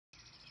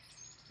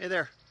Hey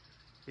there,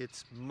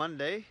 it's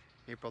Monday,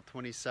 April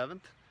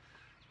 27th,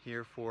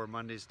 here for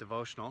Monday's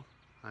Devotional.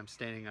 I'm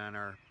standing on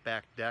our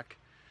back deck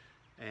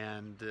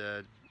and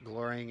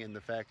glorying in the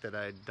fact that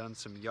I'd done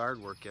some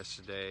yard work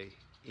yesterday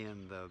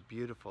in the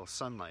beautiful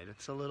sunlight.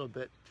 It's a little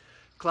bit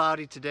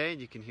cloudy today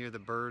and you can hear the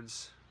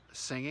birds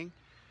singing.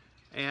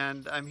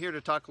 And I'm here to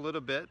talk a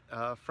little bit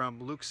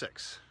from Luke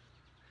 6.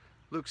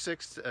 Luke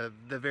 6,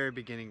 the very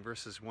beginning,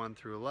 verses 1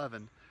 through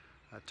 11,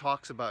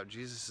 talks about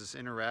Jesus'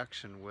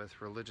 interaction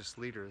with religious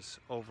leaders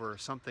over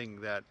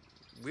something that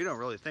we don't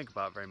really think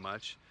about very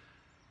much,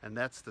 and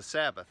that's the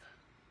Sabbath.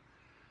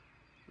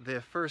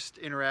 The first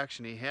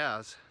interaction he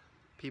has,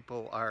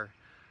 people are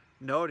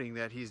noting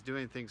that he's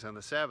doing things on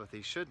the Sabbath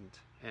he shouldn't.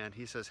 And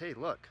he says, hey,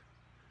 look,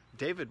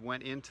 David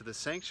went into the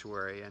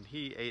sanctuary and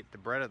he ate the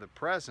bread of the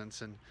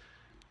presence, and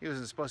he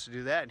wasn't supposed to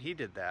do that, and he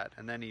did that.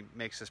 And then he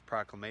makes this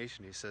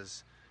proclamation. He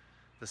says,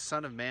 the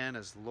Son of Man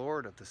is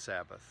Lord of the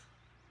Sabbath.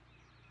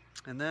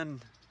 And then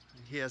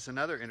he has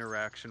another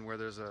interaction where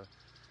there's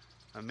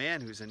a man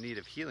who's in need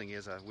of healing. He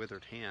has a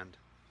withered hand.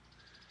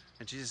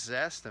 And Jesus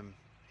asked him,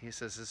 he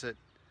says,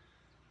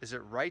 is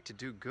it right to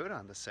do good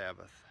on the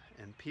Sabbath?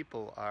 And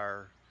people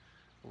are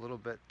a little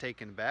bit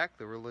taken back,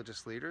 the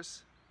religious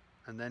leaders.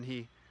 And then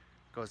he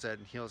goes ahead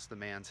and heals the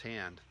man's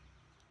hand.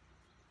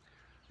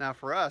 Now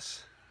for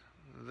us,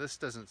 this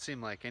doesn't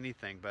seem like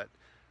anything, but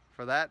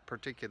for that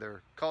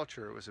particular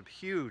culture, it was a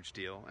huge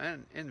deal.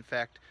 And in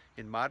fact,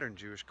 in modern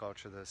Jewish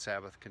culture, the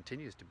Sabbath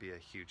continues to be a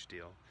huge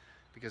deal,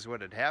 because what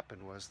had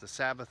happened was the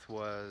Sabbath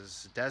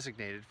was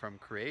designated from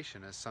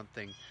creation as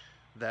something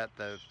that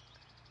the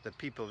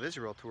people of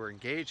Israel were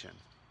engaged in.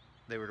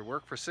 They were to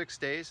work for 6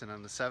 days, and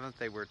on the seventh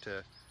they were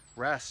to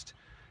rest,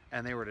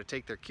 and they were to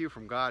take their cue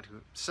from God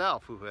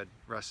himself, who had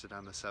rested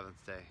on the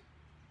seventh day.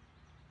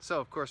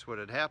 So of course what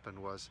had happened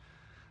was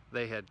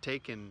they had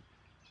taken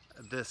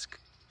this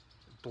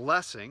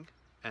blessing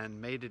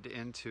and made it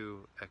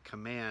into a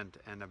command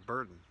and a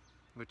burden,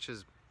 which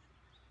is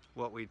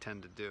what we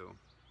tend to do.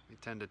 We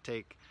tend to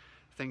take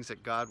things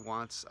that God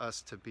wants us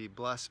to be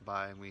blessed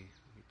by, and we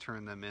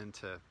turn them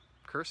into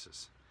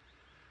curses.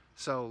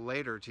 So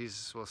later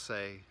Jesus will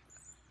say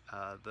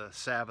the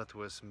Sabbath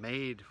was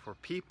made for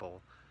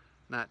people,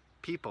 not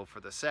people for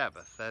the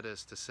Sabbath. That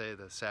is to say,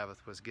 the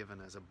Sabbath was given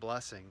as a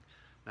blessing,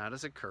 not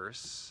as a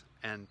curse,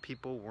 and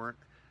people weren't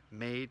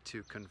made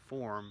to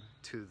conform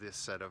to this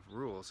set of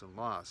rules and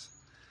laws.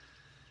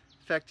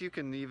 In fact, you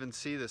can even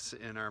see this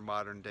in our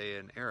modern day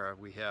and era.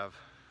 We have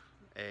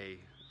a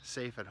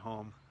safe at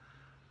home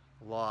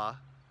law,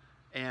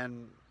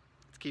 and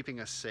it's keeping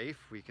us safe.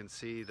 We can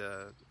see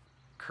the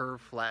curve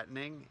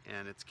flattening,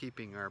 and it's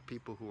keeping our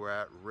people who are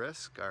at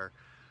risk, our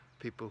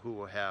people who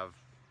will have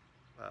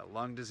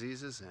lung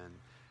diseases, and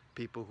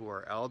people who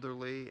are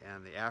elderly,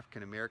 and the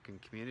African American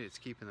community. It's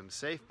keeping them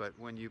safe. But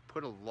when you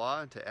put a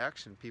law into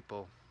action,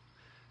 people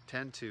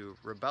tend to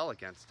rebel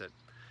against it,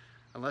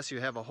 unless you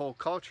have a whole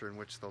culture in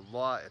which the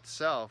law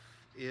itself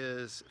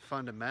is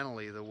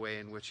fundamentally the way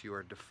in which you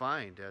are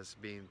defined as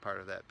being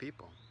part of that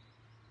people.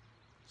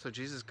 So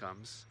Jesus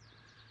comes,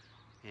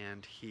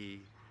 and he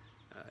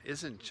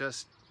isn't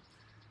just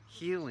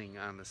healing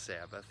on the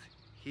Sabbath.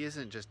 He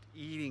isn't just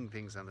eating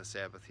things on the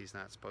Sabbath he's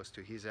not supposed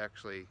to. He's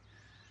actually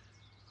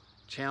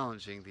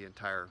challenging the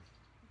entire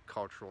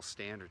cultural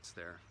standards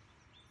there.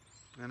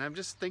 And I'm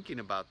just thinking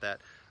about that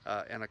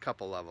on a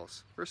couple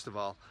levels. First of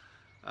all,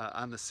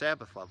 on the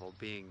Sabbath level,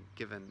 being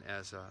given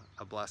as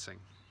a blessing.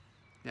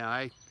 Now,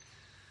 I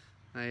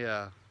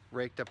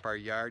raked up our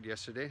yard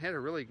yesterday and had a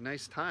really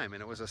nice time,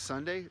 and it was a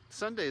Sunday.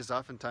 Sunday is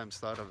oftentimes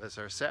thought of as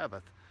our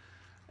Sabbath,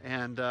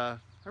 and I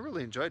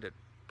really enjoyed it.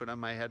 Put on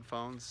my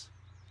headphones.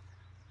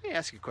 Let me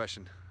ask you a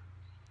question.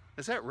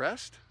 Is that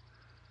rest?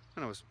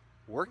 When I was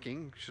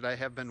working, should I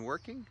have been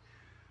working?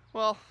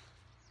 Well,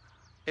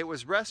 it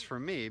was rest for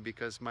me,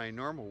 because my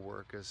normal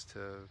work is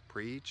to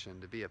preach and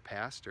to be a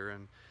pastor,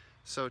 and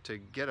so to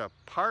get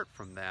apart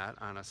from that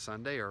on a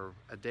Sunday, or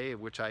a day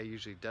which I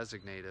usually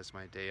designate as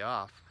my day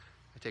off.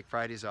 I take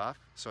Fridays off,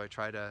 so I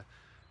try to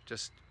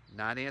just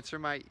not answer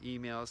my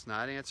emails,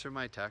 not answer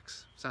my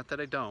texts. It's not that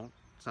I don't.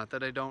 It's not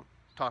that I don't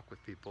talk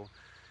with people.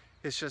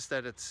 It's just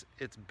that it's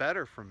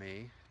better for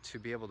me to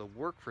be able to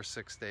work for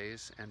 6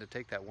 days, and to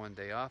take that one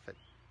day off.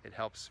 It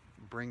helps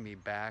bring me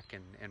back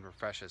and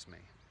refreshes me.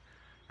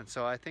 And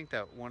so I think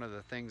that one of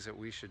the things that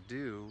we should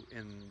do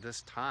in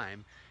this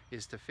time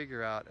is to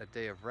figure out a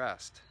day of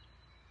rest.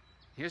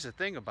 Here's the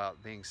thing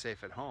about being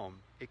safe at home.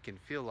 It can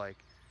feel like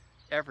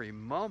every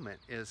moment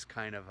is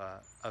kind of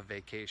a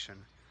vacation.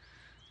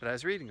 But I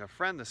was reading a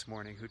friend this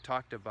morning who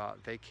talked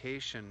about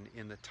vacation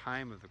in the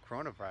time of the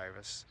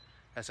coronavirus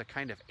as a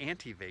kind of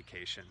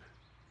anti-vacation.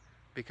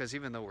 Because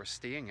even though we're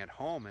staying at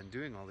home and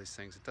doing all these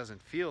things, it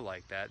doesn't feel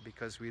like that,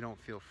 because we don't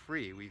feel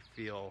free. We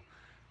feel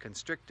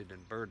constricted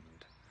and burdened.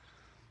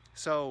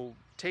 So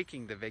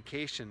taking the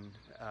vacation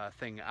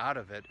thing out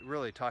of it,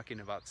 really talking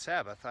about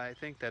Sabbath, I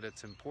think that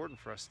it's important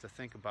for us to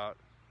think about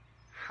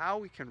how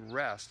we can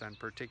rest on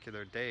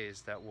particular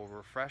days that will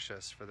refresh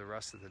us for the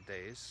rest of the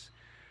days,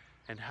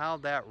 and how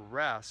that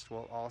rest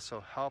will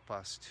also help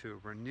us to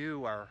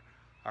renew our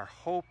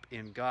hope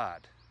in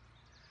God.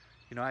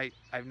 You know,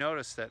 I've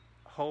noticed that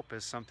hope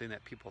is something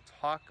that people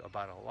talk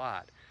about a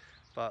lot,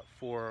 but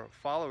for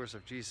followers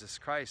of Jesus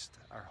Christ,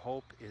 our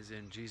hope is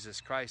in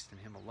Jesus Christ and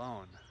Him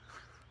alone.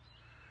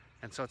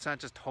 And so it's not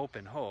just hope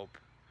in hope,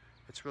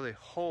 it's really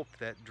hope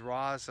that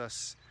draws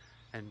us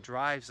and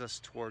drives us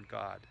toward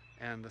God.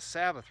 And the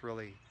Sabbath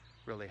really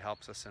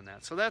helps us in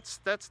that. So that's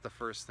the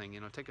first thing,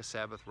 you know, take a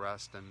Sabbath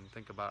rest and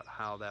think about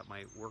how that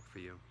might work for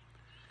you.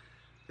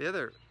 The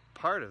other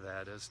part of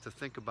that is to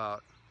think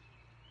about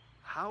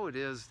how it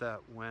is that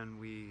when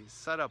we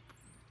set up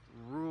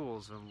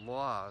rules and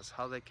laws,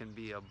 how they can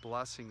be a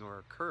blessing or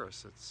a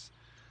curse. It's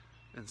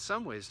in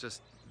some ways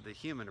just the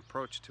human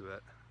approach to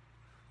it.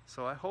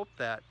 So I hope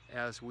that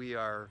as we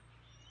are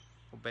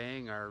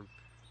obeying our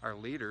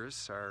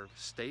leaders, our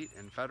state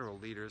and federal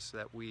leaders,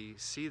 that we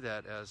see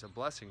that as a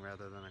blessing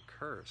rather than a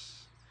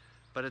curse.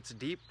 But it's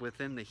deep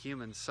within the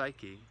human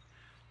psyche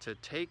to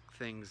take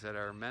things that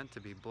are meant to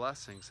be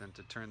blessings and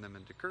to turn them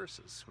into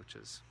curses, which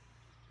is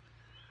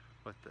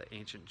what the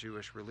ancient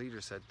Jewish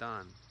leaders had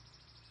done.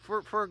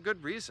 For a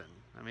good reason.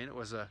 I mean, it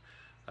was a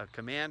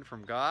command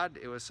from God.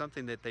 It was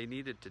something that they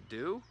needed to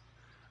do,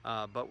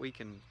 but we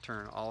can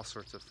turn all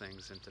sorts of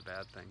things into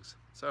bad things.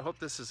 So I hope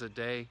this is a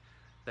day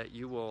that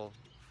you will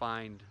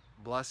find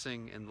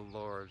blessing in the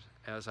Lord,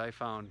 as I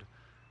found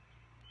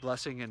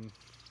blessing in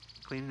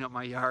cleaning up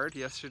my yard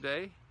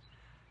yesterday,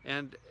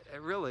 and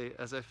really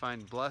as I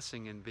find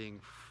blessing in being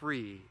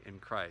free in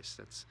Christ.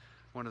 It's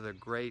one of the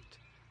great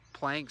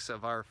planks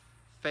of our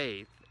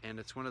faith, and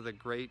it's one of the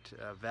great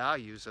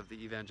values of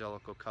the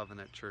Evangelical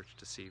Covenant Church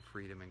to see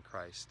freedom in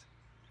Christ.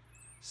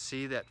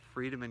 See that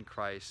freedom in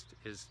Christ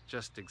is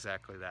just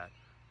exactly that,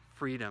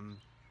 freedom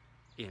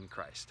in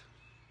Christ.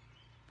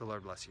 The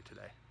Lord bless you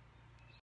today.